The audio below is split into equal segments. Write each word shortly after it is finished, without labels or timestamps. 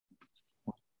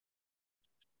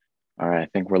All right, I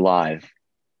think we're live.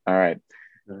 All right.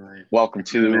 Right. Welcome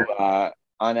to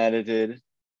unedited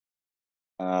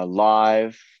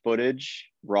live footage,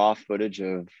 raw footage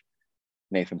of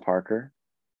Nathan Parker,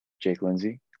 Jake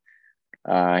Lindsay.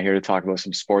 Here to talk about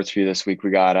some sports for you this week. We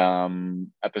got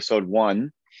episode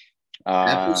one,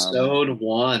 Episode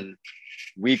one.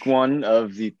 week one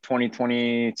of the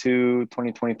 2022-2023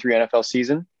 NFL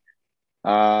season.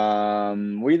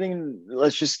 What do you think?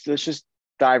 Let's just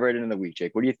dive right into the week,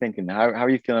 Jake. What are you thinking? How are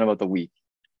you feeling about the week?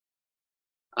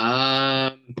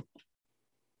 Um,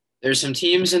 there's some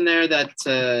teams in there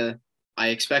that I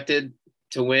expected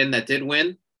to win that did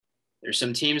win. There's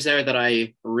some teams there that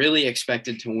I really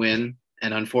expected to win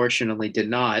and unfortunately did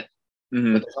not. But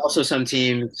Mm-hmm. there's also some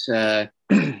teams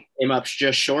came up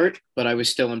just short, but I was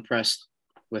still impressed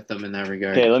with them in that Okay,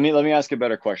 regard. let me ask a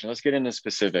better question. Let's get into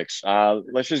specifics.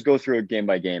 Let's just go through it game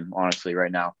by game, honestly,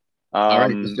 right now. All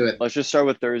right, let's do it. Let's just start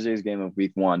with Thursday's game of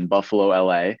week one, Buffalo,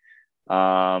 LA.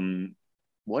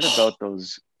 What about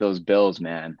those Bills,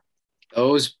 man?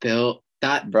 Those Bill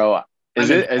that Bro, is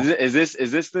I'm it impressed.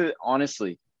 is this the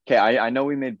honestly? Okay, I know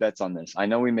we made bets on this. I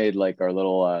know we made like our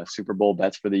little Super Bowl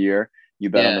bets for the year. You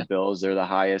bet on the Yeah, Bills, they're the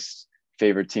highest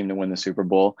favored team to win the Super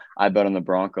Bowl. I bet on the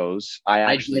Broncos.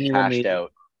 I genuinely I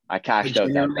I cashed out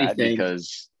that genuinely bet think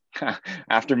because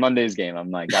after Monday's game,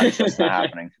 I'm like, that's not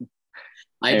happening.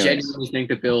 I Anyways, genuinely think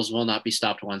the Bills will not be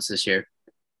stopped once this year.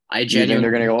 I you think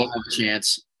they're genuinely gonna think they go? have a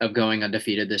chance of going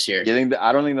undefeated this year. You think that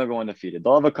I don't think they'll go undefeated.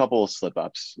 They'll have a couple of slip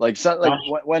ups. Like so, like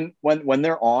Josh, when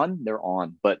they're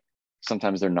on, but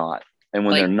sometimes they're not. And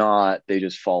when they're like not, they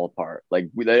just fall apart. Like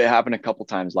that happened a couple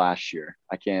times last year.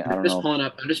 I don't know. I'm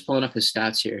just pulling up his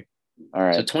stats here.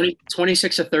 All So right.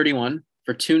 26 of 31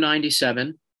 for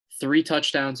 297, three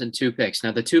touchdowns and two picks.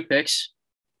 Now the two picks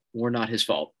were not his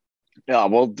fault. Yeah.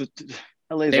 Well,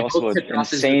 LA is They also both an tipped off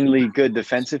his insanely good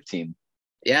defensive team.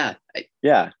 yeah.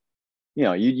 Yeah.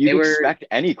 You'd They were expect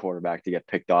any quarterback to get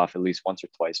picked off at least once or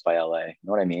twice by LA. You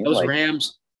know what I mean? those Like,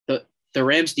 Rams the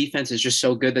Rams defense is just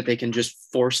so good that they can just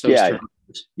force those yeah,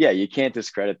 turnovers. yeah. You can't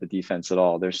discredit the defense at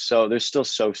all. They're still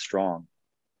so strong.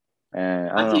 And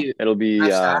I don't know. Matthew It'll be Matt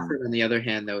Stafford, on the other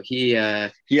hand, though, he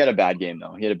had a bad game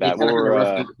though. He had a he bad kind of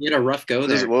had a he had a rough go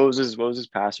there. what was his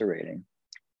passer rating?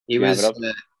 He Do you have it was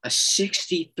up? a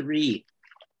 63,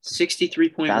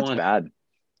 63.1, That's bad.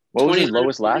 What was his 29 of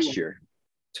lowest last 41, year?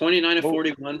 29 of Well,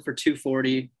 41 for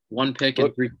 240, one pick and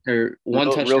look, three or one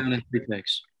real touchdown and three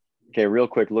picks. okay, real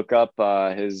quick, look up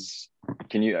his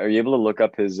are you able to look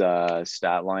up his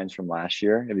stat lines from last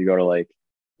year? If you go to like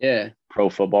Yeah, pro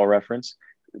football reference,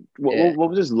 yeah. what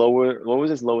was his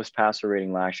lowest passer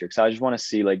rating last year? Because I just want to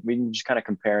see like we can just kind of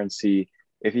compare and see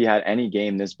if he had any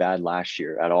game this bad last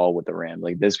year at all with the Rams.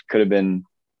 Like this could have been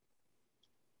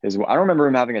his. I don't remember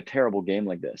him having a terrible game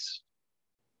like this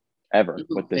ever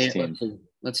with this Hey, team.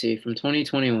 let's see from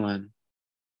 2021.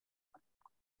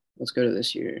 Let's go to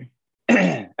this year.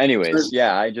 So Anyways,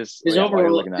 yeah, I just his yeah, while you're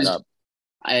overall looking that is up,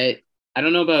 I I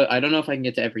don't know if I can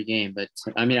get to every game, but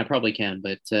I mean I probably can.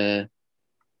 But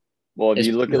well, if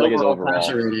you look his at like overall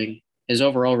passer rating, his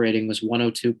overall rating was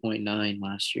 102.9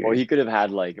 last well, year. he could have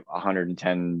had like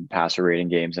 110 passer rating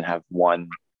games and have won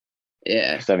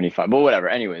Yeah. 75. But whatever.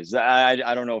 Anyways, I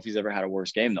don't know if he's ever had a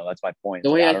worse game though. That's my point.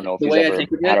 Like I don't know if The he's way I ever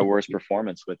think of had it, a worse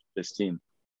performance with this team.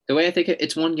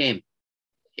 it's one game.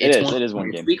 It's one. It is one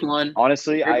It's game. week one.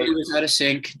 Honestly, Everybody was out of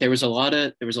sync. There was a lot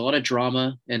of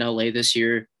drama in LA this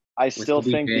year I with still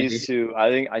think OBJ. these two.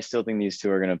 I still think these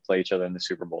two are going to play each other in the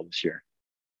Super Bowl this year.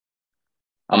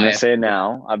 Oh, I'm going to I say it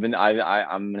now. I'm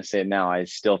going to say it now.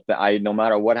 I no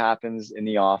matter what happens in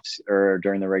the offs or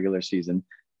during the regular season,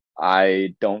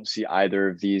 I don't see either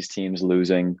of these teams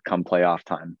losing come playoff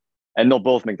time, and they'll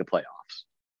both make the playoffs.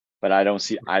 But I don't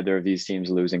see either of these teams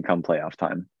losing come playoff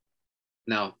time.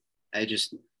 no. I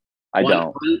just I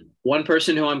don't. one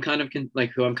person who I'm kind of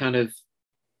who I'm kind of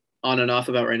on and off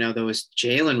about right now though is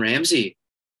Jalen Ramsey.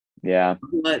 Yeah,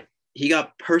 But he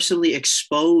got personally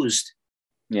exposed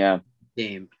yeah.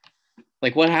 game.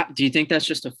 Like what happened? Do you think that's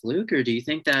just a fluke or do you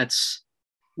think that's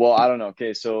Well, I don't know.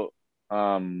 Okay, so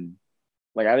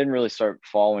like I didn't really start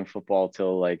following football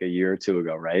till like a year or two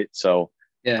ago, right? So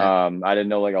yeah. I didn't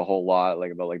know like a whole lot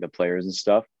like about like the players and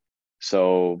stuff.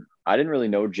 So I didn't really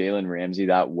know Jalen Ramsey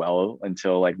that well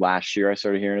until like last year. I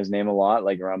started hearing his name a lot,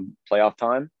 like around playoff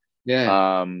time.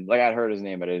 Yeah. Like I'd heard his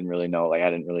name, but I didn't really know. Like I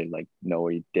didn't really like know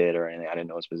what he did or anything. I didn't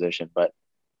know his position, but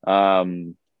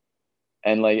um,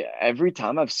 and like every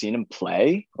time I've seen him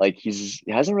play, like he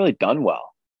hasn't really done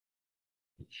well.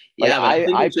 Like Yeah, but I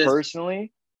think I it's just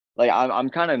personally, like I'm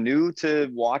kind of new to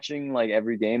watching like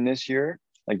every game this year.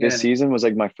 Like Yeah. this season was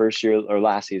like my first year, or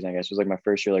last season, I guess, was like my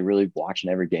first year, like really watching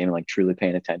every game and like truly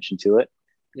paying attention to it.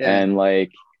 Yeah. And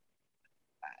like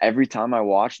every time I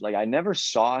watched, like I never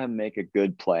saw him make a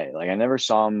good play. Like I never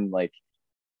saw him like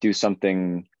do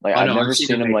something like Oh I've no, I've never seen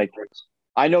seen him him make like plays.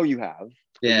 I know you have, but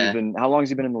you've Yeah. been how long has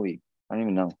he been in the league? I don't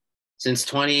even know. Since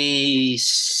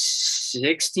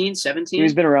 2016, So he's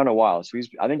 17. been around a while. So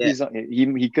I think Yeah.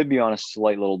 he could be on a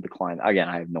slight little decline. Again,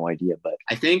 I have no idea, but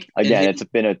I think in again, his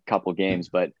it's been a couple games,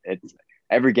 but it's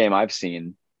every game I've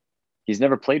seen, he's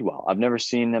never played well. I've never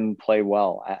seen him play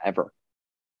well ever.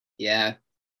 yeah,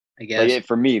 I Like guess.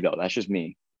 for me though, that's just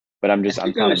me. But I I'm think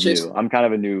though kind it's of just new. I'm kind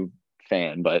of a new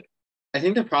fan, but I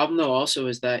think the problem though also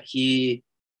is that he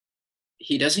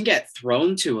doesn't get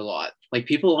thrown to a lot. Like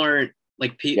people aren't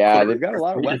like yeah, they've quarterbacks got a are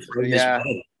lot of afraid to weapons. throw his Yeah,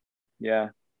 way. yeah.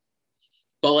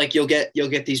 But like you'll get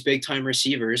these big time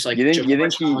receivers like Jamar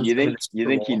Challenge him in the You Super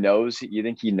think he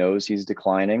Bowl. knows he's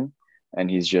declining and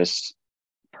he's just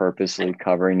purposely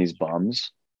covering these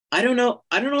bums I don't know.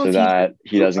 I don't know so if he's. that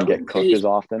he I doesn't get wouldn't say cooked as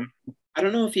often. I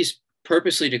don't know if he's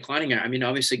purposely declining it. I mean,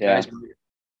 obviously, Yeah. guys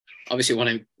obviously want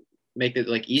to make it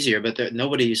like easier, but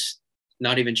nobody's,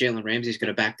 not even Jalen Ramsey's going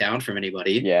to back down from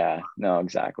anybody, Yeah, no,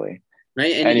 exactly.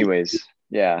 right? And Anyways,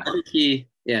 yeah. I think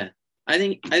yeah, I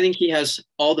think he has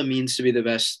all the means to be the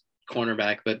best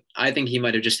cornerback, but I think he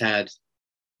might have just had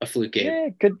a fluke game. Yeah,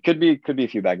 could be a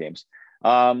few bad games.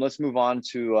 Let's move on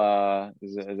to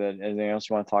is there anything else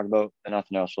you want to talk about?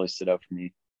 Nothing else really stood out for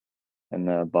me in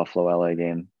the Buffalo LA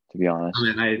game, to be honest.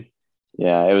 I mean,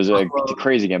 Yeah, it was a Buffalo,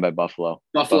 crazy game by Buffalo.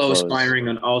 Buffalo is Buffalo's firing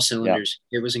on all yeah. cylinders.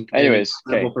 It was an Anyways,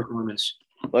 incredible okay. performance.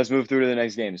 Let's move through to the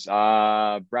next games.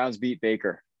 Browns beat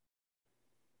Baker.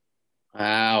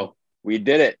 Wow. We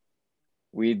did it.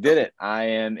 We did it. I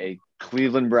am a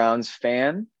Cleveland Browns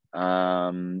fan.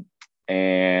 And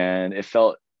it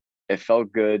felt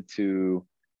good to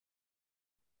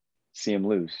see him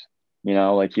lose. You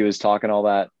know, like he was talking all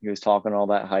that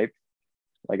hype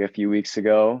like a few weeks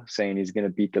ago, saying he's gonna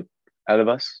beat the out of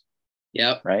us,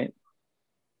 Yep. right?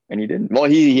 And he didn't. Well,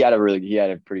 he had a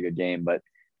pretty good game, but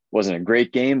wasn't a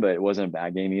great game, but it wasn't a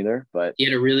bad game either. But He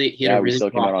had a really we still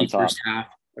came out rocky on top. first half.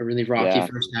 A really rocky Yeah,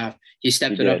 first half. He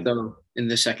stepped he it up did. though in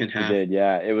the second He half. did.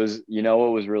 Yeah, it was. You know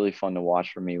what was really fun to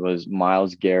watch for me was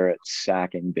Myles Garrett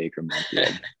sacking Baker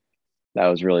Mayfield. That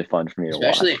was really fun for me to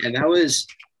Especially, watch. and that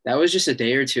was just a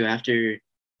day or two after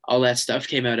all that stuff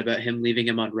came out about him leaving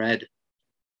him on red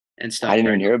and I stuff. didn't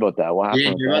Right? even hear about that. What You happened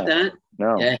didn't with hear about that? that?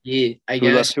 No. Yeah, Who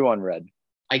left who on red?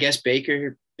 I guess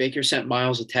Baker sent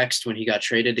Miles a text when he got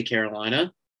traded to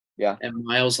Carolina, Yeah. and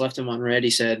Miles left him on red. He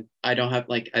said, "I don't have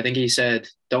like I think he said,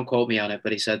 don't quote me on it,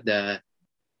 but he said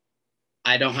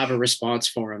I don't have a response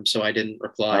for him, so I didn't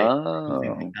reply." Something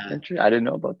like Oh, that. interesting. I didn't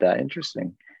know about that.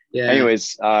 Interesting. Yeah,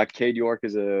 Anyways, Cade York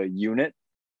is a unit,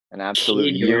 an absolute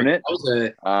Cade York. unit.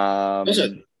 I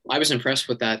was impressed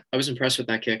with that. I was impressed with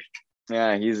that kick.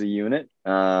 Yeah, he's a unit.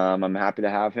 I'm happy to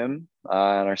have him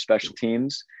on our special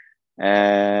teams,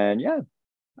 and yeah,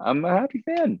 I'm a happy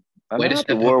fan. I'm Way to happy.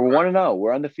 step up. We're 1-0.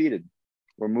 We're undefeated.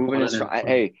 We're moving in strong.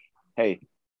 1-0. Hey,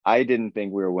 I didn't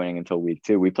think we were winning until week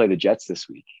 2. We play the Jets this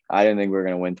week. I didn't think we were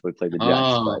going to win until we played the Jets.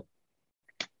 Oh,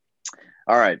 But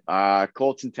all right,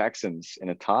 Colts and Texans in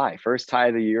a tie. First tie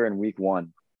of the year in week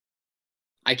 1.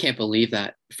 I can't believe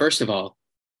that. First of all,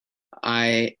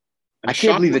 I'm I can't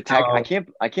shocked believe with how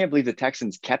I can't believe the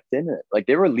Texans kept in it. Like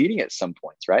they were leading at some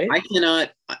points, right?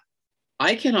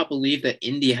 I cannot believe that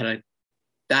Indy had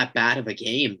that bad of a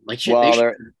game. Like shit, Well,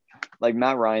 they're like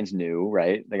Matt Ryan's new,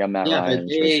 right? They got Matt yeah, Ryan but in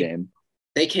his first game.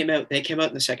 they came out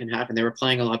in the second half and they were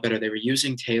playing a lot better. They were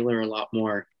using Taylor a lot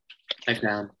more. I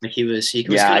found like he was Yeah,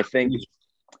 kind I of think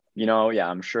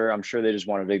I'm sure they just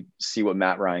wanted to see what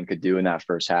Matt Ryan could do in that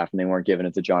first half, and they weren't giving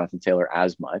it to Jonathan Taylor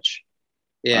as much.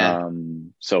 yeah.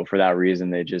 So for that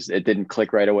reason, it didn't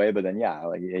click right away. But then,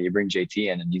 you bring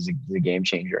JT in, and he's a game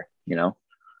changer. You know.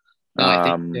 No,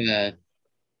 I think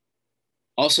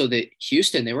also the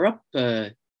Houston they were up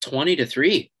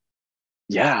 20-3.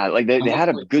 Yeah, like they had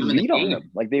a Like good some in the lead on game.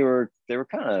 them. Like they were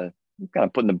kind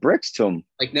of putting the bricks to them.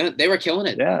 Like no, they were killing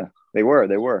it. Yeah, they were.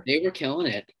 They were killing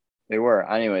it. They were.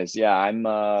 Anyways, yeah, I'm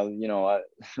a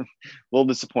little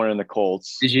disappointed in the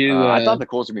Colts. Did you? I thought the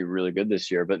Colts would be really good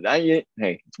this year, but hey,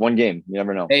 it's one game. You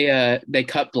never know. They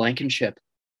cut Blankenship.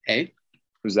 Hey,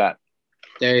 Who's that?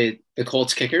 the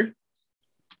Colts kicker.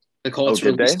 The Colts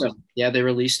did released they? him. Yeah, they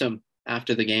released him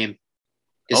after the game.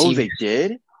 They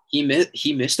did? He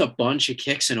missed a bunch of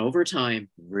kicks in overtime.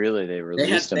 Really? They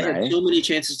released him, They had so many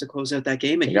chances to close out that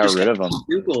game, and They he got just rid kept of him.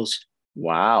 field goals.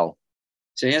 Wow.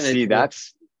 So yeah, See,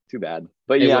 that's too bad.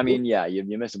 But they yeah, will. I mean, yeah,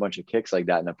 you miss a bunch of kicks like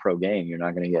that in a pro game, you're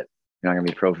not gonna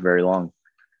be pro for very long.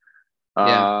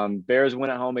 Yeah. Bears win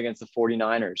at home against the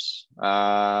 49ers.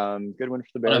 Good win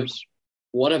for the What a Bears.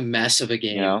 what a mess of a You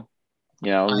game. know,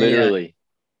 you know, I literally,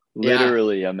 yeah,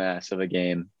 literally a mess of a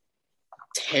game.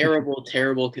 terrible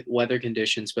weather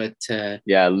conditions, but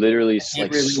Yeah, literally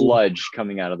can't like really sludge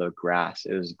coming out of the grass.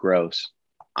 It was gross.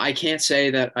 I can't say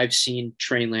that I've seen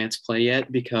Trey Lance play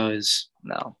yet because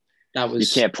No, that you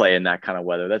was can't play in that kind of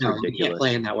weather. That's no, you can't play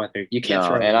ridiculous. in that weather. You can't No,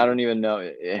 throw. and I don't even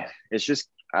know. It's just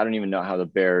I don't even know how the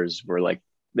Bears were like.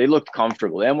 They looked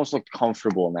comfortable. They almost looked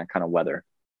comfortable in that kind of weather,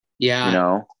 you Yeah,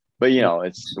 know. But you know,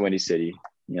 it's the Windy City.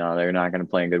 You know, they're not going to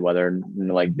play in good weather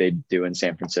like they do in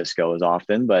San Francisco as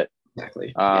often. But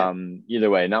exactly. Yeah. either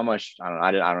way, not much. I don't know.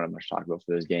 I don't have much to talk about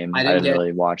for this game. I I didn't didn't get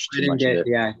really watch I too didn't much of get it.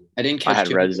 yeah. I didn't I catch had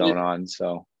too Red much of Zone it. on,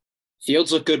 so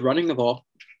Fields looked good running the ball.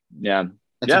 yeah,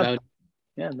 That's yeah, about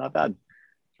yeah, not bad.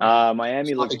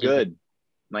 Miami looks stopping him. good.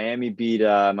 Miami beat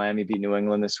New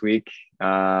England this week. Is Bill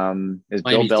Miami's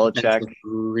defense Belichick looked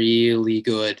really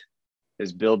good.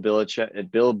 is Bill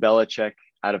Belichick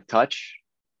out of touch,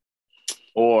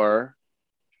 or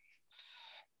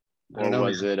I don't or know,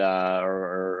 was man. it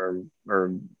or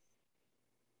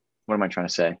what am I trying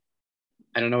to say?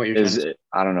 I don't know what you're trying Is to say. it,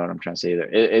 I don't know what I'm trying to say either.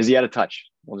 Is he out of touch?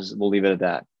 We'll leave it at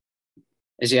that.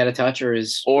 Is he out of touch or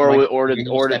is Or Mike or did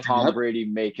stepping Tom up? Brady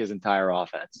make his entire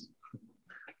offense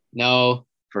No.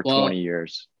 for Well, 20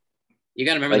 years? you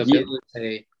got to remember Like though, Bill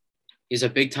is he's a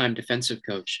big time defensive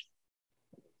coach,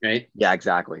 right? yeah,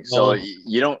 exactly. So Well,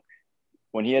 you don't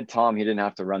when he had Tom, he didn't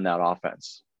have to run that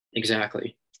offense.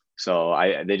 exactly. So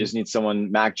they just need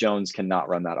someone. Mac Jones cannot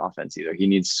run that offense either. He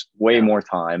needs way Yeah. more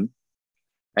time,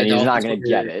 The and he's not Dolphins going to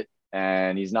get were it.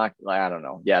 And he's not like I don't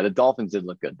know. Yeah, the Dolphins did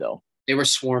look good though. they were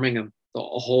swarming him the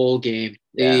whole game.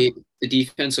 Yeah, The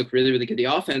defense looked really good. The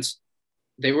offense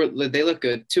they looked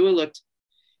good. Tua looked.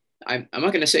 I'm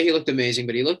not going to say he looked amazing,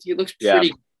 but he looked yeah.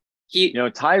 pretty. You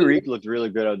know, Tyreek looked really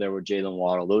good out there with Jalen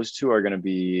Waddle. Those two are going to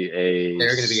be a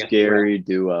they're going to be a threat. scary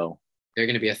duo. They're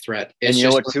going to be a threat. And It's you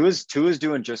know just what? Tua's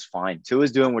doing just fine.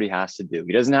 Tua's doing what he has to do.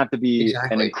 He doesn't have to be an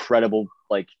exactly. incredible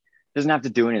like. Doesn't have to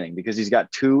do anything because he's got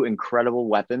two incredible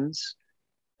weapons,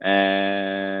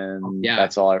 and Yeah,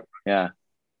 that's all. Yeah,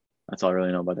 that's all I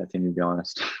really know about that team. To be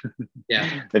honest,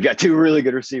 yeah. they've got two really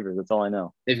good receivers. That's all I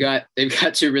know. They've got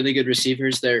two really good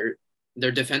receivers. Their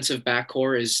defensive back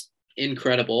core is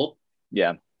incredible.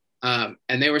 Yeah, And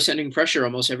they were sending pressure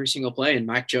almost every single play, and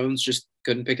Mac Jones just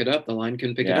couldn't pick it up. The line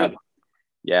couldn't pick it yeah, up.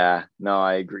 yeah. No,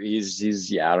 I agree. He's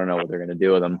yeah. I don't know what they're gonna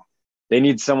do with him. They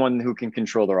need someone who can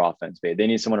control their offense. They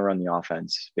need someone to run the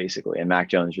offense, basically. And Mac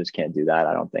Jones just can't do that.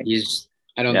 I don't think.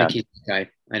 I don't Yeah, think he's that guy.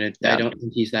 I yeah. don't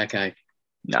think he's that guy.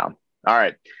 No. All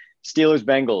right. Steelers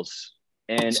Bengals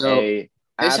in So a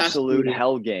this has absolute to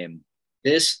hell game.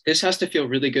 this has to feel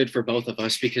really good for both of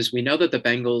us because we know that the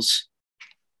Bengals,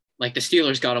 like the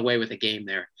Steelers, got away with a game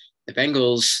there. The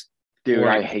Bengals Dude, were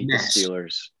I a hate the mess.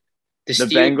 Steelers. The The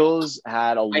Steelers, Bengals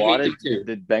had a I lot hate of them too.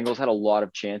 the Bengals had a lot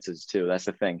of chances too. That's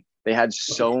the thing. They had But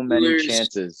so many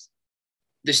chances.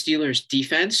 The Steelers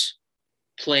defense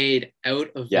played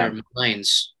out of Yeah. their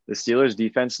minds. The Steelers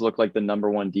defense looked like the number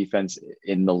one defense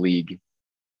in the league.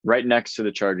 Right next to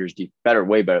the Chargers better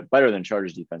than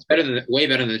Chargers defense. Way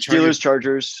better than the Steelers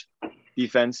Chargers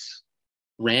defense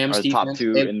Rams are the top defense.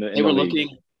 two in They the were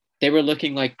league.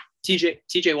 looking like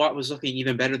TJ Watt was looking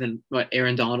even better than what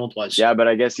Aaron Donald was. Yeah, but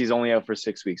I guess he's only out for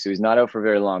 6 weeks, so he's not out for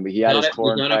very long. But he had his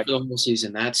torn not pec. up for the whole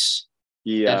season. That's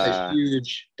He a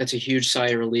huge sigh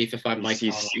of relief if I'm Mike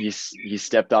Tomlin. he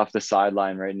stepped off the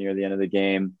sideline right near the end of the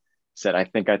game. Said, "I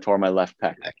think I tore my left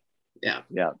pec." Yeah,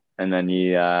 yeah, and then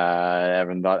he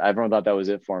everyone thought that was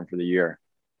it for him for the year.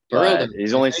 Burrow, But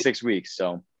he's only 6 weeks,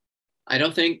 so I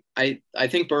don't think I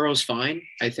think Burrow's fine.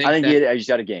 I think he just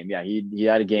had a game. Yeah, he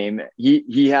had a game.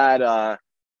 He had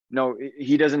no,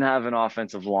 he doesn't have an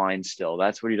offensive line still.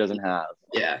 That's what he doesn't have.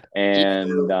 Yeah,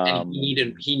 And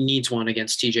he needs one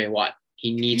against TJ Watt.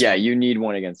 He needs yeah, one. you need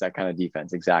one against that kind of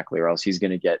defense, exactly, or else he's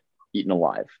going to get eaten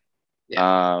alive.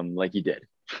 Yeah. Like he did.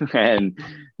 And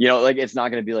you know, like it's not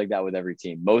going to be like that with every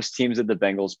team. Most teams that the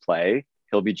Bengals play,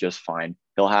 he'll be just fine.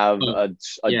 He'll have a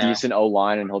decent O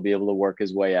line, and he'll be able to work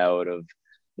his way out of,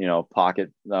 you know,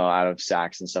 pocket out of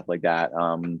sacks and stuff like that.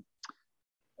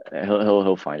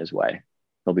 He'll find his way.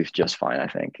 He'll be just fine, I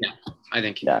think. Yeah, I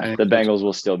think. The Bengals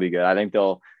will still be good. I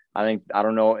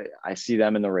don't know. I see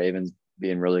them and the Ravens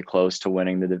being really close to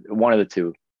winning one of the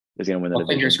two is going to win the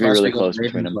division. It'll be really close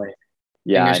between them.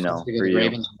 Yeah, I know. For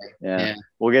you. Yeah.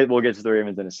 We'll get to the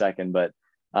Ravens in a second, but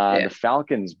the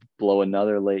Falcons blow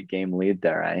another late game lead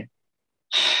there, eh?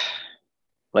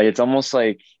 Like it's almost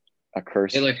like a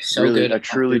curse. They look so good. A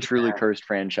truly cursed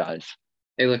franchise.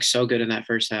 They look so good in that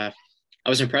first half. I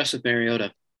was impressed with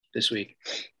Mariota. this week.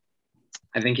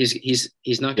 I think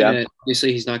he's not Yeah. gonna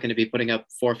obviously he's not gonna be putting up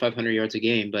 400 or 500 yards a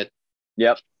game, but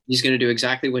Yep. he's gonna do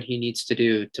exactly what he needs to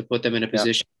do to put them in a Yep.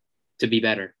 position to be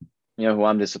better. You know who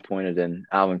I'm disappointed in?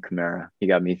 Alvin Kamara. He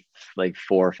got me like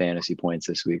 4 fantasy points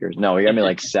this week. Or no, he got me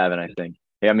like 7, I think.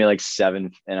 He got me like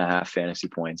 7.5 fantasy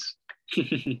points.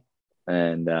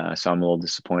 And so I'm a little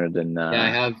disappointed in Yeah, I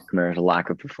have. Kamara's lack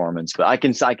of performance. But I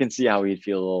can see how he'd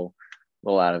feel a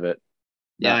little out of it.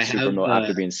 Yeah, Not I super have.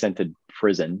 after being sent to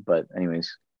prison. But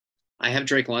anyways. I have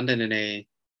Drake London in a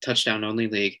touchdown only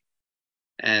league,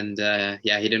 and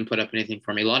yeah, he didn't put up anything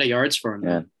for me. A lot of yards for him.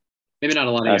 Yeah. Maybe not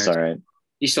a lot of That's yards. all right.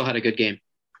 He still had a good game.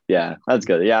 Yeah, that's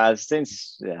good. Yeah,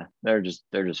 Saints, yeah, they're just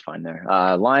fine there.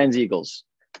 Lions, Eagles.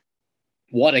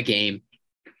 What a game.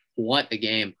 What a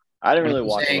game. I didn't really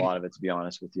watch a lot of it, to be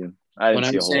honest with you. I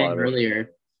didn't see a whole lot of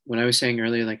it. When I was saying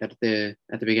earlier, like at the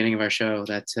beginning of our show,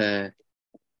 that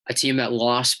a team that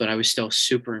lost, but I was still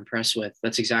super impressed with.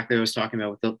 That's exactly what I was talking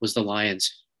about was the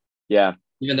Lions. Yeah.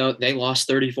 Even though they lost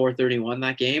 34-31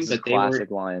 that game, but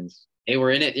classic Lions. They were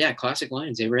in it. Yeah, classic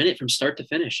Lions. They were in it from start to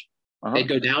finish. Uh-huh. They'd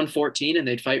go down 14 and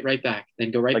they'd fight right back.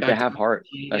 They'd go right back. They have heart.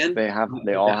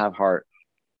 They all have heart.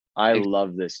 I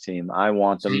love this team. I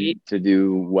want them to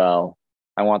do well.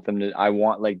 I want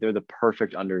they're the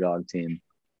perfect underdog team.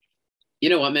 You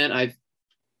know what, man?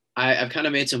 I've kind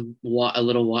of made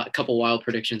a couple wild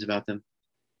predictions about them.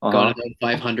 Going above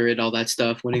 500, all that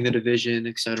stuff, winning the division,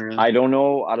 etc. I don't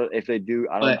know. If they do,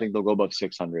 I don't think they'll go above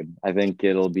 600. I think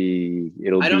it'll be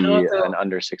an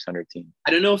under 600 team. I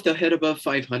don't know if they'll hit above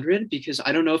 500 because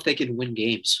I don't know if they can win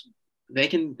games. They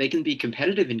can be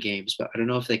competitive in games, but I don't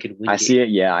know if they can win. I see it.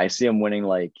 Yeah, I see them winning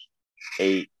like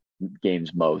 8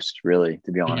 games most. Really,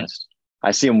 to be honest, I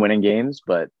see them winning games,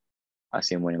 but I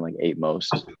see them winning like 8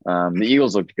 most. The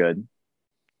Eagles looked good.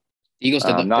 The Eagles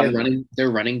did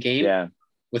their running game. Yeah.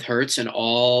 With Hurts and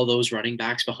all those running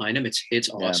backs behind him, it's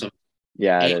awesome.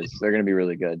 Yeah, it is. They're going to be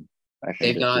really good. I think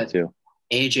they've got too.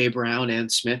 AJ Brown and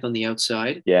Smith on the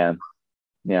outside. Yeah.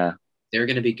 They're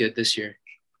going to be good this year.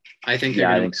 I think.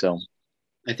 I think so.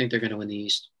 I think they're going to win the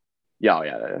East. Yeah,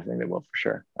 I think they will for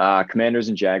sure. Commanders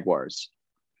and Jaguars.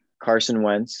 Carson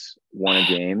Wentz won a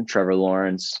game. Trevor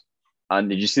Lawrence.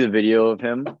 Did you see the video of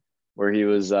him where he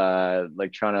was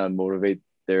like trying to motivate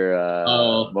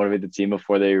the team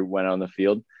before they went on the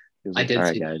field? He was like, all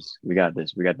right, guys, we got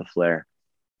this. We got the flair.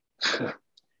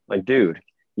 Like, dude,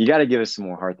 you got to give us some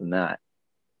more heart than that.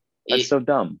 That's so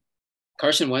dumb.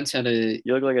 Carson Wentz you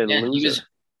look like a loser.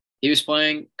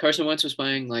 Carson Wentz was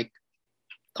playing like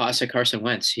classic Carson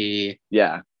Wentz. He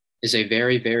is a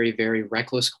very, very, very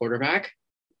reckless quarterback.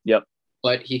 Yep.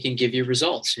 But he can give you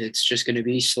results. It's just going to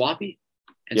be sloppy.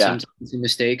 And sometimes the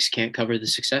mistakes can't cover the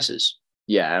successes.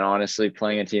 Yeah, and honestly,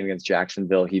 playing a team against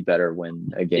Jacksonville, he better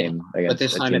win a game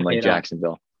against a team like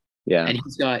Jacksonville. Yeah, and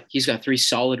he's got 3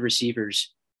 solid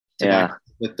receivers.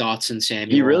 With Dotson,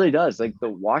 Samuel. He really does. Like the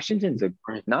Washington's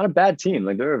not a bad team.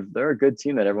 Like they're a good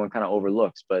team that everyone kind of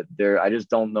overlooks, but I just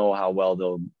don't know how well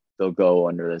they'll go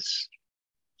under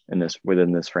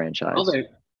within this franchise. Well,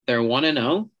 they're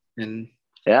 1-0, and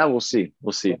yeah, we'll see.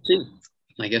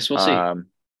 I guess we'll see.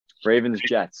 Ravens,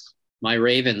 Jets. My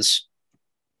Ravens.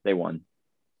 They won.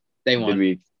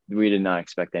 We did not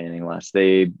expect anything less.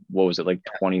 What was it, like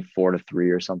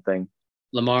 24-3 or something?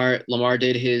 Lamar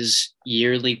did his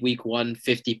yearly week 1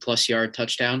 50+ yard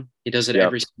touchdown. He does it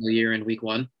every single year in week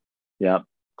 1. Yep.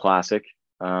 Classic.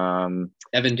 Evan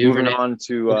Duvernay. Moving on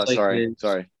to sorry.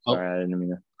 I didn't mean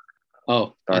to.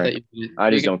 Oh, sorry.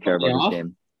 I just don't care about this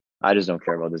game. I just don't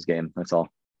care about this game. That's all.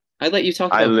 I let you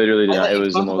talk about I literally did not. It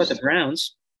was the most about the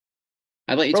Browns.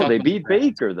 I let you talk they about beat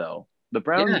Baker though. The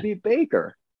Browns beat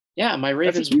Baker. Yeah, my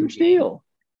Ravens. That's a huge deal.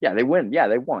 Yeah, they win. Yeah,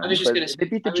 they won. I was just going to say they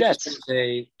beat the Jets.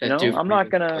 I'm not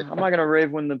gonna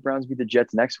rave when the Browns beat the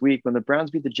Jets next week. When the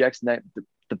Browns beat the Jets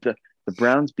the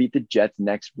Browns beat the Jets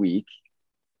next week,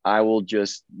 I will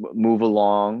just move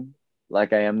along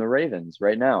like I am the Ravens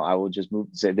right now. I will just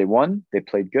say they won. They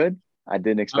played good. I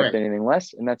didn't expect anything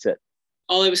less, and that's it.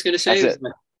 All I was going to say is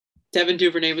that Devin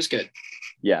Duvernay was good.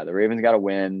 Yeah, the Ravens got to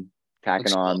win,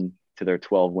 tacking on to their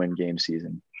 12-win game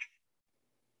season.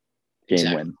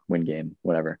 Win game,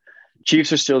 whatever.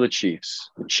 Chiefs are still the Chiefs.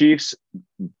 The Chiefs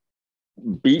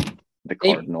beat the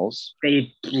Cardinals.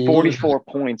 They 44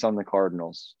 points on the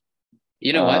Cardinals.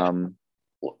 You know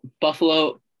what?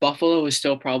 Buffalo is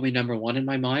still probably number 1 in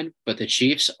my mind, but the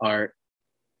Chiefs are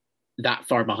that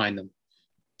far behind them.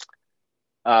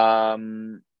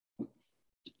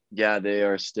 Yeah, they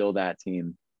are still that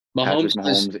team.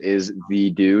 Mahomes is the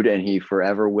dude, and he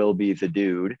forever will be the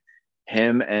dude.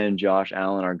 Him and Josh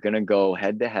Allen are going to go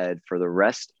head-to-head for the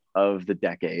rest of the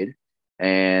decade,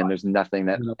 and there's nothing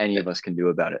that any of us can do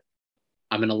about it.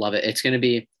 I'm gonna love it. It's gonna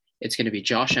be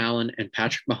Josh Allen and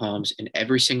Patrick Mahomes in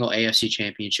every single AFC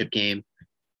Championship game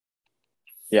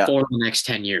for the next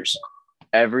 10 years.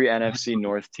 Every NFC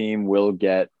North team will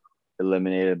get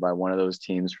eliminated by one of those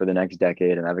teams for the next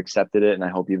decade, and I've accepted it, and I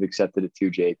hope you've accepted it too,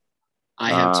 Jake. I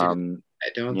have to. I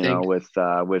don't think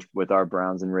with our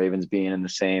Browns and Ravens being in the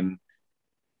same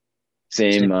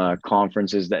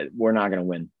conferences, that we're not going to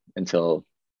win until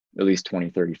at least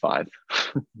 2035.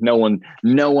 No one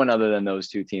other than those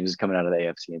two teams is coming out of the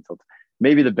AFC until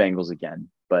maybe the Bengals again.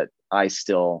 But Patrick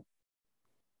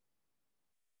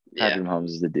Mahomes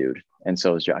is the dude, and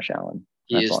so is Josh Allen.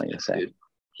 That's all I need to say.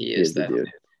 He is the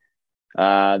dude.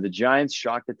 The Giants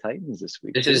shocked the Titans this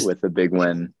week with a big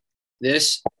win.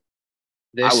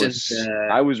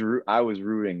 I was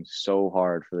rooting so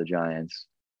hard for the Giants.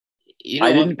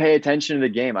 I didn't pay attention to the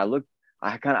game. I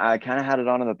kind of had it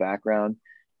on in the background,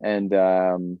 and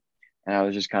I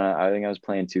was just I think I was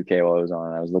playing 2K while it was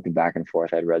on. I was looking back and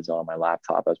forth. I had Red Zone on my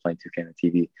laptop. I was playing 2K on the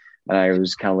TV, and I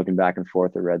was kind of looking back and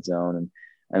forth at Red Zone,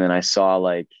 and then I saw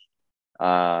the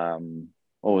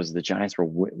Giants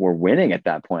were winning at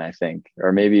that point, I think,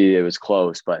 or maybe it was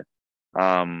close, but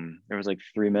there was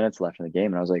 3 minutes left in the game,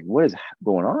 and I was like, what is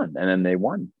going on? And then they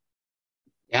won.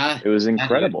 Yeah, it was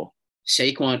incredible.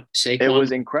 Saquon it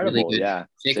was incredible. Really yeah,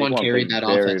 Saquon carried that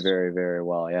very, offense very, very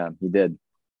well. Yeah, he did.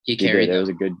 He carried it. It was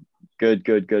a good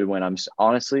win.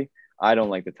 Honestly, I don't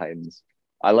like the Titans.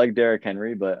 I like Derrick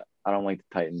Henry, but I don't like the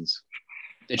Titans.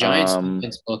 The Giants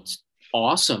looked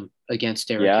awesome against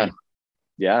Derrick Henry.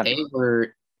 Yeah, they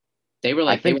were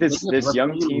like, I think this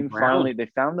young team finally they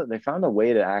found a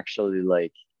way to actually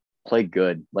play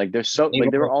good. They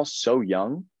were all so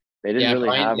young. They didn't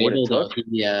really have what it took.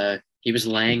 He was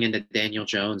laying into Daniel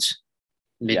Jones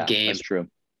mid-game. That's true.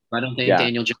 I don't think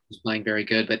Daniel Jones was playing very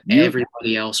good, but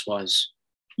everybody else was.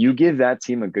 You give that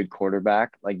team a good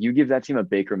quarterback, you give that team a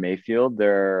Baker Mayfield,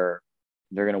 they're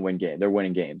gonna win games. They're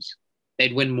winning games.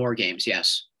 They'd win more games,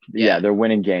 yes. Yeah, they're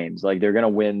winning games. They're gonna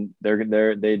win. They'd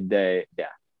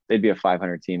be a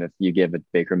 500 team if you give a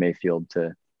Baker Mayfield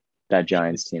to that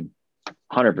Giants team.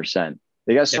 100%.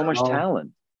 They got so much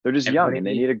talent. They're just young, and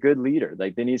they need a good leader.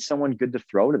 They need someone good to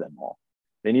throw to them all.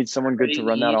 They need someone good to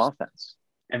run that offense.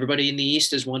 Everybody in the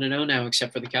East is 1-0 now,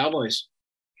 except for the Cowboys.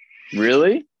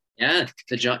 Really? Yeah.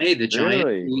 The Giants,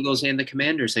 the Eagles, and the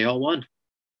Commanders, they all won.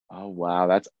 Oh, wow.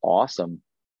 That's awesome.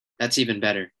 That's even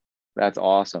better. That's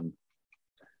awesome.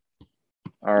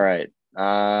 All right.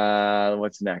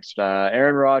 What's next?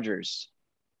 Aaron Rodgers.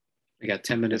 We got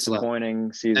 10 minutes left.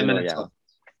 Disappointing season. 10 minutes left.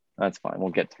 That's fine. We'll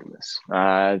get through this.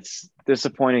 It's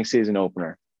disappointing season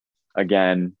opener.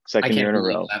 Again, second year in a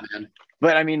row.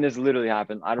 But I mean, this literally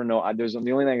happened. I don't know.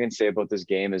 The only thing I can say about this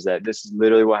game is that this is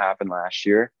literally what happened last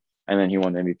year, and then he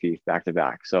won the MVP back to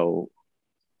back. So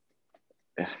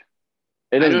it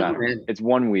doesn't matter. It's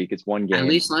 1 week. It's one game. At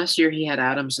least last year he had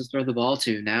Adams to throw the ball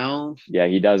to. Now, yeah,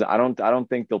 he does. I don't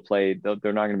think they'll play.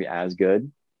 They're not going to be as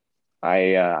good.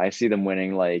 I see them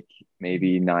winning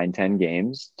maybe 9-10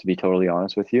 games, to be totally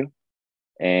honest with you.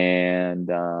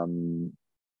 And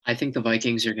I think the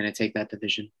Vikings are going to take that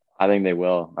division. I think they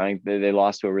will. I think they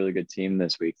lost to a really good team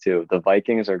this week too. The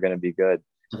Vikings are going to be good.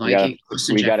 We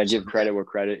got to give credit where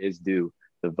credit is due.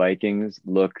 The Vikings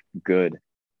look good.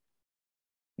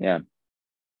 Yeah.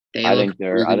 I think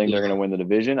they're going to win the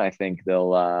division. I think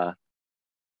they'll I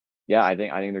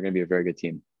think they're going to be a very good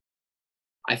team.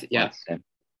 I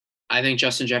think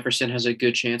Justin Jefferson has a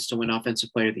good chance to win Offensive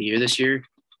Player of the Year this year.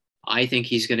 I think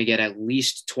he's going to get at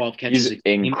least 12 catches. He's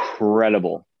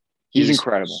incredible. He's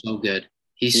incredible. So good.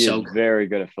 He's so good. Very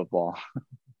good at football.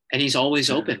 And he's always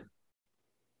open.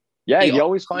 Yeah, he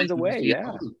always finds a way.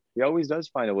 Yeah. He always does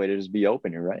find a way to just be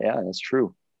open. You're right. Yeah, that's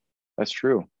true. That's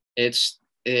true. It's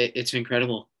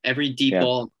incredible. Every deep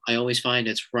ball I always find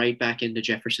it's right back into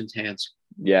Jefferson's hands.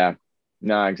 Yeah.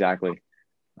 No, exactly.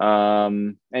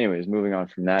 Anyways, moving on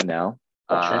from that now.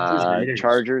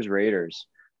 Chargers, Raiders.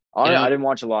 I didn't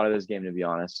watch a lot of this game, to be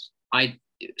honest.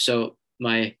 So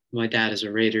my dad is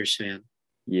a Raiders fan.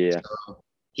 Yeah. So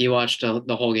he watched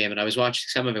the whole game, and I was watching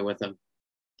some of it with him.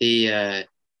 The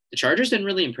Chargers didn't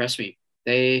really impress me.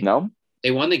 They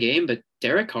won the game, but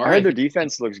Derek Carr. I heard their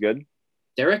defense looks good.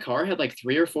 Derek Carr had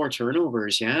 3 or 4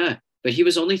 turnovers, but he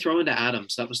was only throwing to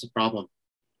Adams. That was the problem.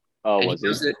 Oh, and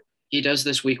was he? He does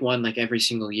this week 1 every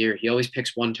single year. He always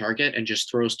picks one target and just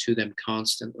throws to them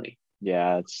constantly.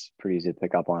 Yeah, it's pretty easy to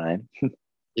pick up on it.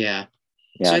 Yeah.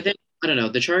 So I don't know.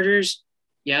 The Chargers,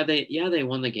 they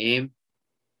won the game,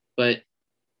 but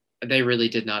they really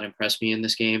did not impress me in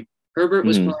this game. Herbert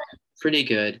was playing pretty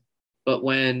good, but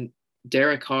when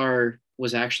Derek Carr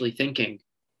was actually thinking,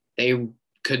 they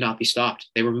could not be stopped.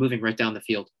 They were moving right down the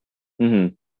field.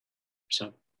 Mm-hmm.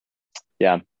 So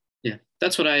Yeah. yeah,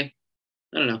 that's what I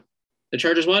don't know. The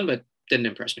Chargers won, but didn't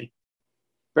impress me.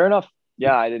 Fair enough.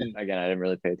 Yeah, I didn't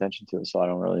really pay attention to it, so I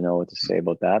don't really know what to say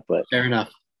about that, but Fair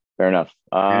enough. fair enough.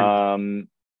 Fair enough.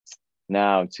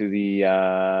 Now to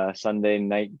the Sunday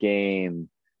night game,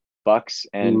 Bucks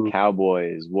and Ooh.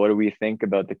 Cowboys. What do we think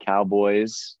about the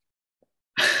Cowboys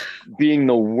being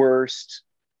the worst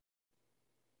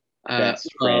best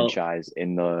Well, franchise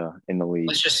in the league?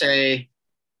 let's just say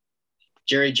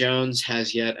Jerry Jones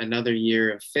has yet another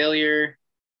year of failure.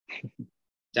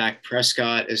 Dak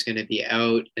Prescott is going to be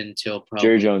out until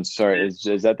Jerry probably. Jones, sorry,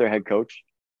 is that their head coach?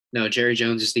 No, Jerry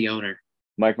Jones is the owner.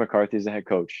 Mike McCarthy is the head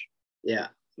coach. Yeah,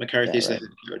 Yeah, McCarthy's the right. head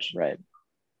coach. Right.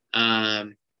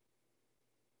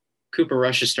 Cooper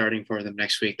Rush is starting for them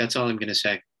next week. That's all I'm going to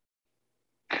say.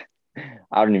 I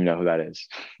don't even know who that is.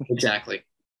 Exactly.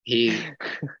 It's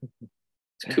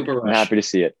Cooper Rush. I'm happy to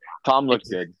see it. Tom looked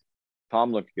good.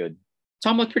 Tom looked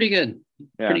pretty good.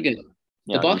 Yeah. Pretty good.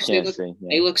 The Yeah, Bucks, you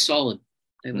they look solid.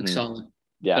 They look Mhm. solid.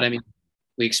 Yeah. But I mean,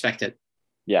 we expect it.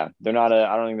 Yeah, they're not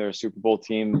I don't think they're a Super Bowl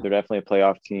team. They're definitely a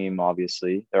playoff team,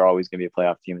 obviously. They're always going to be a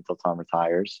playoff team until Tom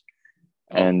retires.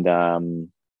 Oh.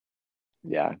 And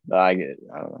yeah, I don't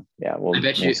know. Yeah, we'll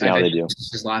see how they do.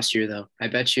 This is last year though. I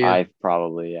bet you. I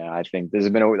think this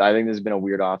has been a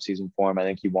weird offseason for him. I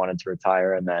think he wanted to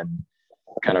retire and then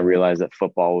kind of realized that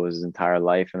football was his entire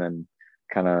life, and then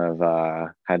kind of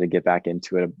had to get back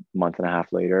into it a month and a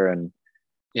half later. And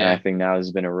I think now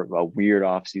has been a weird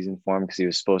offseason for him because he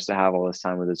was supposed to have all this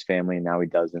time with his family and now he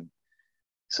doesn't.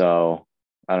 So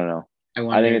I don't know.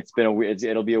 I think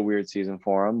it'll be a weird season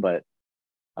for him, but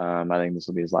I think this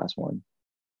will be his last one.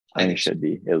 I think it should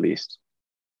be, at least.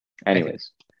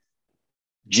 Anyways.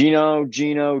 Gino said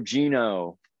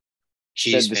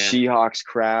the Seahawks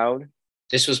crowd.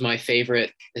 This was my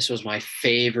favorite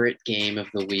game of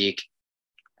the week.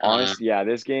 Honestly,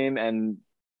 this game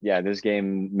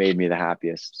made me the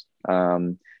happiest.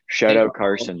 Shout out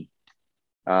Carson.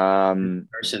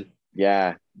 Carson.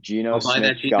 Yeah, Geno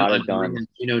Smith got it done. A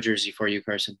Geno jersey for you,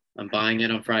 Carson. I'm buying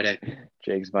it on Friday.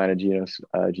 Jake's buying a Geno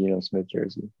Smith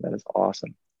jersey. That is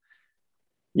awesome.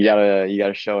 You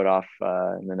gotta show it off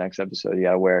in the next episode. You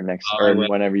gotta wear it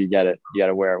whenever you get it. You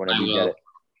gotta wear it whenever you get it.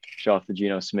 Show off the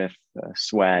Geno Smith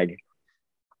swag.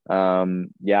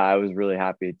 I was really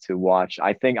happy to watch.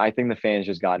 I think the fans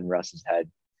just got in Russ's head.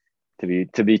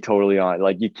 To be totally honest,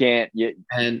 like you don't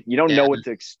know what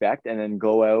to expect, and then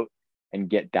go out and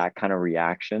get that kind of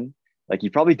reaction. Like you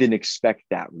probably didn't expect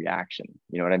that reaction.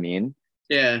 You know what I mean?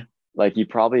 Yeah. Like you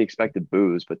probably expected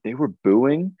boos, but they were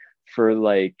booing for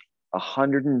like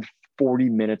 140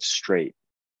 minutes straight.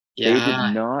 Yeah. They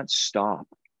did not stop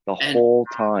the whole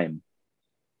time.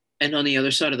 And on the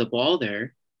other side of the ball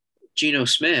there, Geno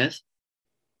Smith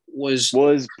was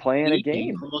playing a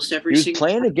game. Almost every he was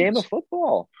playing a game of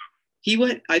football.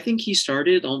 I think he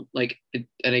started on and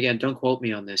again, don't quote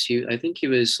me on this. I think he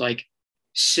was like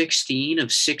 16 of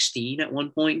 16 at one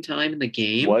point in time in the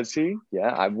game. Was he? Yeah,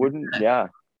 I wouldn't. Yeah.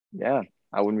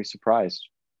 I wouldn't be surprised.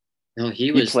 No,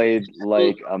 he played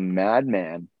like a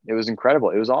madman. It was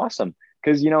incredible. It was awesome.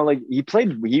 Because, he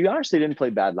honestly didn't play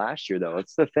bad last year, though.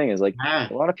 It's the thing is a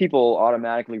lot of people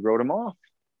automatically wrote him off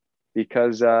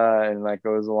because, and that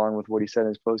goes along with what he said in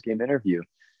his post-game interview.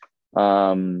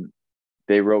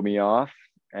 They wrote me off.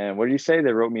 And what did he say?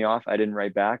 They wrote me off. I didn't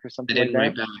write back or something like that. I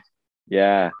didn't write back.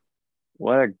 Yeah.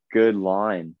 What a good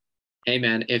line. Hey,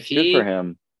 man, good for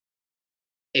him.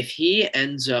 If he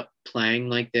ends up playing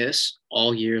like this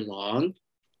all year long,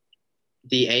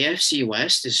 the AFC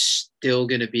West is still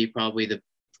going to be probably the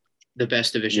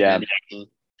best division in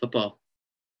football.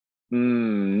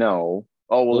 No.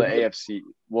 Oh, well, the AFC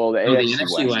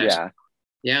West, yeah.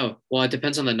 Yeah, well, it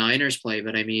depends on the Niners play,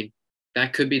 but I mean,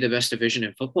 that could be the best division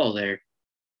in football there.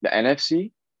 The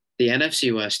NFC? The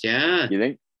NFC West, yeah. You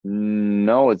think?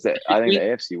 No, I think the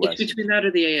AFC West. It's between that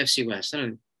or the AFC West.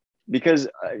 Because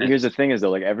here's the thing is,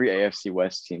 though, like every AFC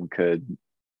West team could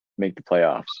make the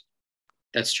playoffs.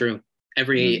 That's true. I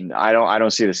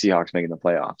don't see the Seahawks making the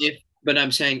playoffs. But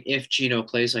I'm saying if Geno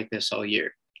plays like this all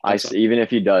year. Even if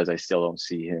he does, I still don't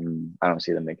see him. I don't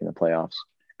see them making the playoffs.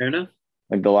 Fair enough.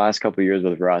 Like the last couple of years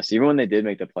with Russ, even when they did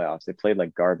make the playoffs, they played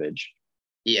like garbage.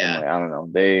 Yeah. I don't know.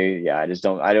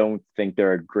 I don't think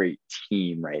they're a great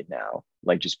team right now.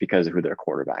 Like just because of who their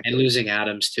quarterback is. And losing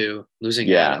Adams too.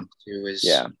 Adams too is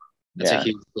that's a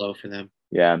huge blow for them.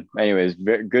 Yeah. Anyways,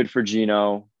 very good for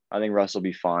Geno. I think Russ will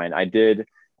be fine. I did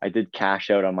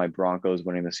cash out on my Broncos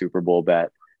winning the Super Bowl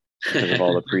bet because of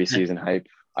all the preseason hype.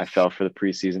 I fell for the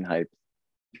preseason hype.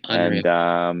 Unreal.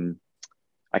 And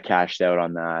I cashed out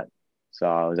on that, so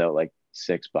I was out like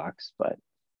 $6, but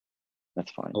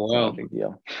that's fine. Oh, Not a wow. big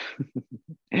deal.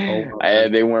 Oh, wow.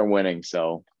 They weren't winning,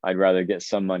 so I'd rather get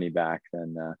some money back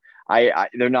than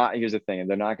they're not. Here's the thing: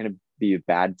 they're not going to be a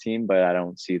bad team, but I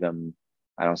don't see them.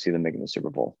 I don't see them making the Super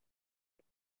Bowl.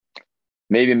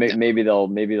 Maybe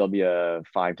they'll be a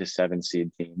 5 to 7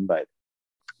 seed team, but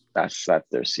that's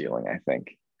their ceiling, I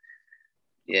think.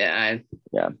 Yeah.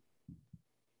 Yeah,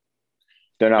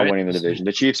 they're All not right. winning the division.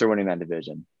 The Chiefs are winning that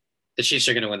division. The Chiefs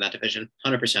are going to win that division,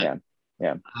 100%.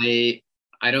 Yeah, yeah.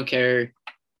 I don't care.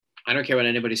 I don't care what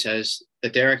anybody says. The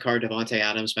Derek Carr Devontae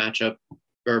Adams matchup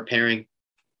or pairing,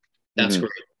 that's Mm-hmm.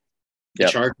 great. The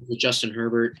Yep. Chargers with Justin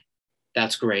Herbert,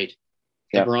 that's great.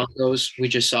 The Yep. Broncos, we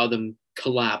just saw them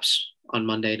collapse on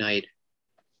Monday night.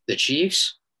 The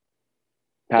Chiefs,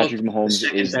 Patrick look, the Mahomes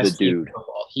second is the best team in dude.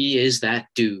 football. He is that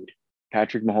dude.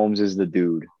 Patrick Mahomes is the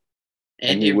dude,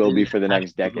 and And he it will be really for the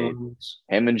next decade. Mahomes,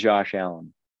 Him and Josh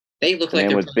Allen, they look the like man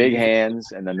they're with big playing.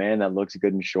 hands and the man that looks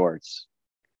good in shorts.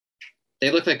 They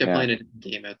look like they're Yeah, playing a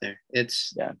game out there.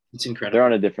 It's they're incredible.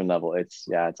 on a different level. It's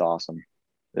awesome.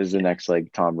 This is the next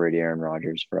like Tom Brady, Aaron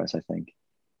Rodgers for us, I think.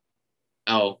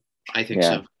 Oh, I think Yeah,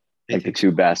 so. I like the think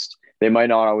two so. best. They might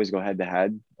not always go head to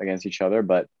head against each other,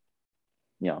 but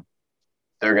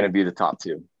they're going to be the top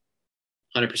two.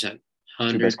 100%.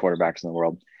 Two best quarterbacks in the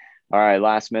world. All right,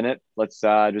 last minute. Let's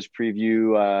just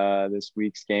preview this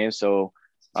week's game. So,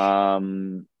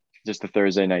 just the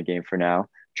Thursday night game for now.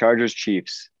 Chargers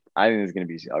Chiefs. I think it's going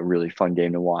to be a really fun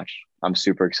game to watch. I'm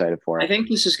super excited for I it. think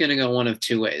this is going to go one of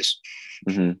two ways.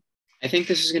 Mm-hmm. I think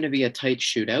this is going to be a tight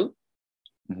shootout,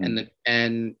 Mm-hmm.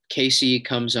 and Casey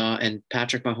comes on, and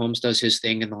Patrick Mahomes does his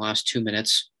thing in the last 2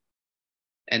 minutes,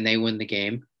 and they win the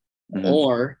game, Mm-hmm.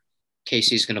 or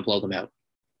Casey's going to blow them out.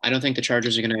 I don't think the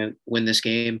Chargers are going to win this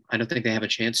game. I don't think they have a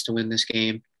chance to win this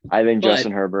game. I think But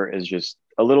Justin Herbert is just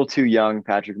a little too young.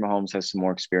 Patrick Mahomes has some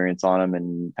more experience on him,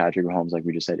 and Patrick Mahomes, like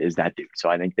we just said, is that dude. So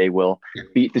I think they will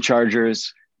beat the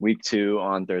Chargers week 2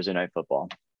 on Thursday Night Football.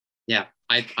 yeah,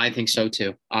 I think so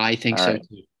too. I think All so right.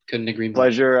 too. Couldn't agree more.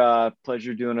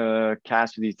 Pleasure doing a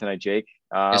cast with you tonight, Jake.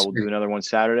 Yes, We'll sir. do another one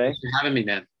Saturday. Thanks for having me,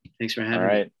 man. Thanks for having All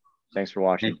me. right. Thanks for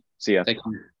watching. Hey, See ya. take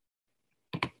care.